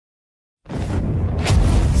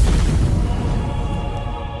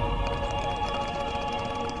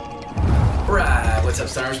What's up,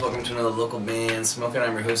 Stunners? Welcome to another local band, Smokeout.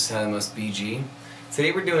 I'm your host, the most BG.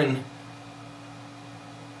 Today we're doing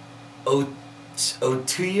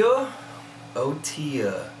Otiuh?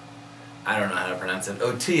 Otiuh. I don't know how to pronounce it.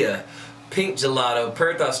 Otiuh. Pink Gelato,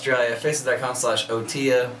 Perth, Australia.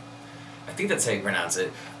 Facebook.com/Otiuh. I think that's how you pronounce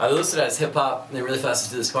it. They're listed as hip-hop. They're really fast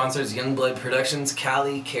to do the sponsors: Youngblood Productions,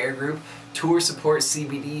 Cali Care Group, Tour Support,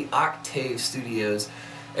 CBD, Octave Studios,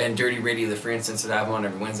 and Dirty Radio, the free and censored album on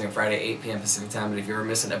every Wednesday and Friday, 8 p.m. Pacific time. But if you ever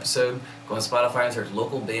miss an episode, go on Spotify and search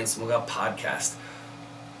Local Band Smokeout Podcast.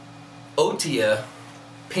 Otiuh,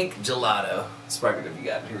 Pink Gelato. Spark it if you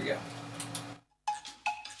got it. Here we go.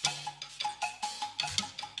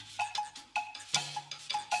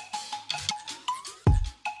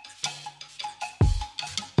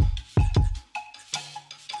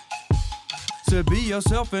 To be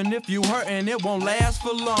yourself, and if you hurtin', it won't last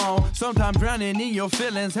for long. Sometimes drowning in your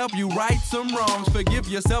feelings help you right some wrongs. Forgive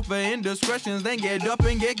yourself for indiscretions, then get up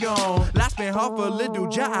and get gone. Life's been hard for little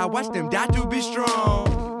Jah, I watch them die to be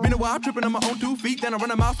strong. Been a while tripping on my own 2 feet, then I run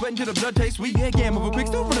a mile sweating till the blood tastes sweet. Yeah, game over quick,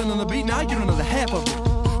 still running on the beat, now you don't know the half of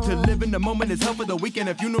it. To live in the moment is hell for the weekend.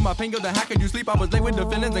 If you knew my pain, then how could you sleep? I was late with the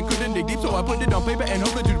feelings and couldn't dig deep, so I put it on paper and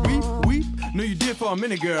hope that you'd weep. No, you did for a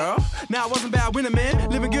minute, girl. Now I wasn't bad winning, man.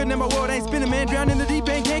 Living good, now my world ain't spinning, man. Drowned in the deep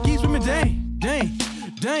end, can't keep swimming.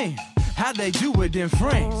 Dang. How they do it in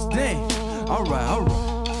France? Dang. Alright.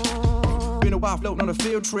 Been a while floating on a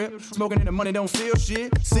field trip. Smoking in the money, don't feel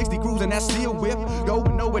shit. 60 cruising, that steel whip.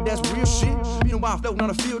 Going nowhere, that's real shit. Been a while floating on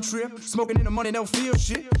a field trip. Smoking in the money, don't feel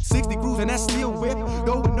shit. 60 cruising, that steel whip.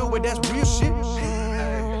 Going nowhere, that's real shit.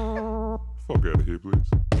 Fuck out of here, please.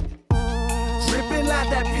 Dripping like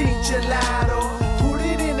that pink gelato. Put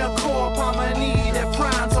it in a cup, I'ma need it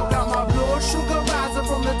pronto. Got my blood sugar rising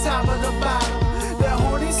from the top of the bottle. That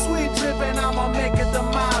honey sweet dripping, I'ma make it the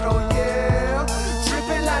motto, yeah.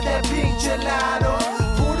 Dripping like that pink gelato.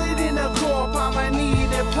 Put it in a cup, I'ma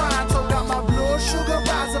need it pronto. Got my blood sugar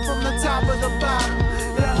rising from the top of the bottle.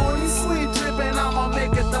 That honey sweet dripping, I'ma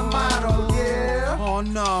make it the motto, yeah. Oh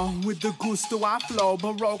no, with the gusto I flow.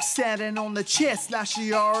 Baroque satin on the chest like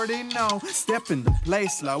she already know. Step in the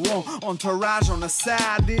place like whoa, entourage on the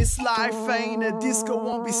side. This life ain't a disco,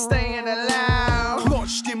 won't be staying alive.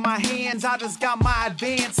 Clutched in my hands, I just got my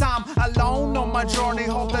advance. I'm alone on my journey,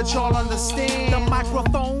 hope that y'all understand. The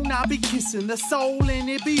microphone, I be kissing the soul and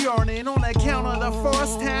it be yearning. On account of the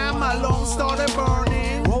first time my lungs started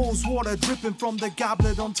burning. Rose water dripping from the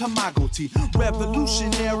goblet onto my goatee.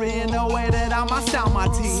 Revolutionary in the way that I must style my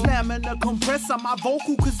tea. Slamming the compressor, my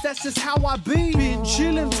vocal, cause that's just how I be. Been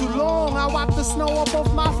chilling too long, I wipe the snow up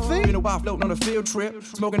off my feet. Been a while floating on a field trip.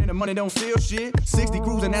 Smoking in the money, don't feel shit. 60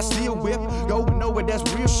 cruising, that steel whip. Going nowhere, that's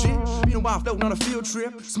real shit. Been a while floating on a field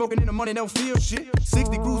trip. Smoking in the money, don't feel shit.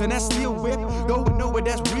 60 cruising, that steel whip. Going nowhere,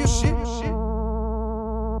 that's real shit.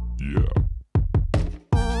 Yeah.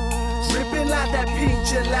 Dripping like that pink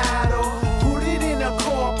gelato. Put it in a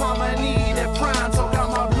cup, I'ma need it pronto. Got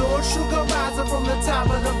my blood sugar rising from the top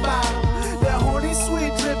of the bottle. That honey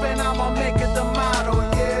sweet dripping, I'ma make it the motto,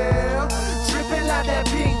 yeah. Dripping like that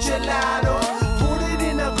pink gelato. Put it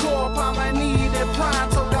in a cup, I'ma need it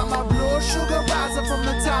pronto. Got my blood sugar rising from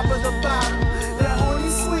the top of the bottle. That honey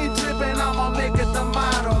sweet dripping, I'ma make it the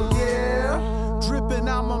motto, yeah. Dripping,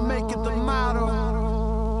 I'ma make it the motto.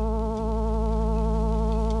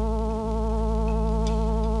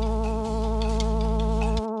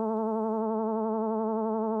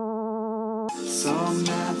 Some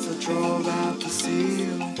nights I drove out to see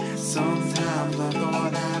you. Sometimes I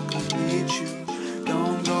thought I could meet you.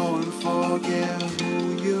 Don't go and forget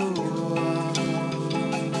who you are.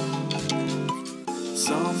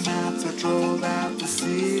 Some nights I drove out to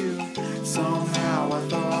see you. Somehow I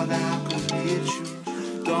thought I could meet you.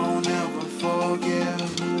 Don't ever forget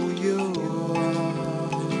who you are.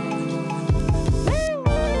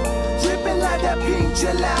 Dripping like that pink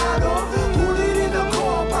gelato. Put it in a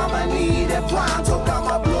cup, I'ma need it pronto. Got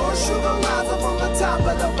my blood sugar rising from the top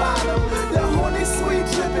of the bottom. The honey sweet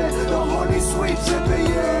dripping, the honey sweet dripping,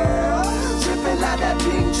 yeah. Dripping like that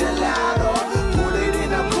pink gelato. Put it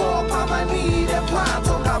in a cup, I'ma need it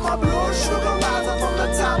pronto. Got my blood sugar rising from the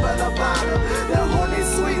top of the bottom. The honey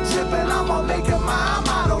sweet dripping, I'ma make it my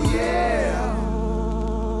motto, yeah.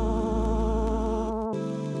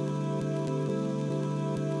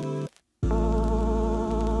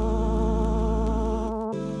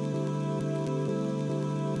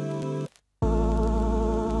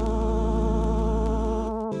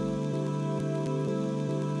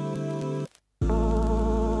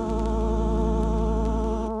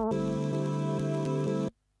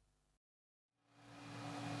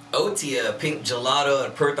 Otiuh, Pink Gelato out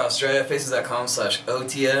of Perth, Australia,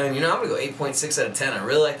 faces.com/Otiuh. And you know, I'm going to go 8.6 out of 10. I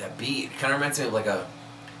really like that beat. It kind of reminds me of like a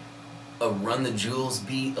Run the Jewels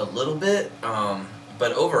beat a little bit.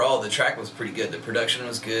 But overall, the track was pretty good. The production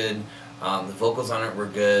was good. The vocals on it were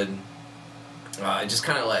good. It just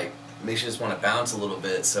kind of like makes you just want to bounce a little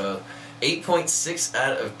bit. So 8.6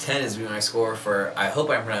 out of 10 is my score for, I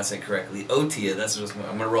hope I'm pronouncing it correctly, Otiuh. That's just, I'm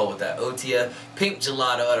going to roll with that. Otiuh, Pink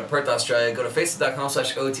Gelato out of Perth, Australia. Go to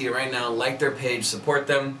facebook.com/Otiuh right now. Like their page. Support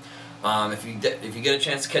them. If you get a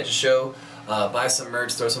chance to catch a show, buy some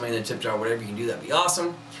merch, throw something in the tip jar, whatever you can do, that'd be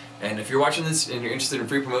awesome. And if you're watching this and you're interested in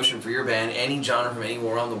free promotion for your band, any genre from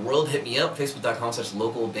anywhere around the world, hit me up,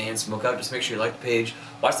 facebook.com/local-band smokeout. Just make sure you like the page.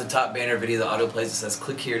 Watch the top banner video, the audio plays. It says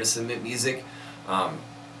click here to submit music.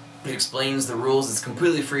 It explains the rules. It's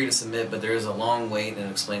completely free to submit, but there is a long wait, and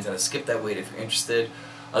it explains how to skip that wait if you're interested.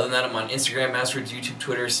 Other than that, I'm on Instagram, Masterwords, YouTube,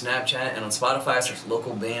 Twitter, Snapchat, and on Spotify, search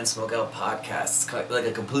Local Band Smokeout Podcast. It's like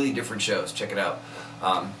a completely different show, so check it out.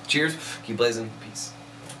 Cheers. Keep blazing. Peace.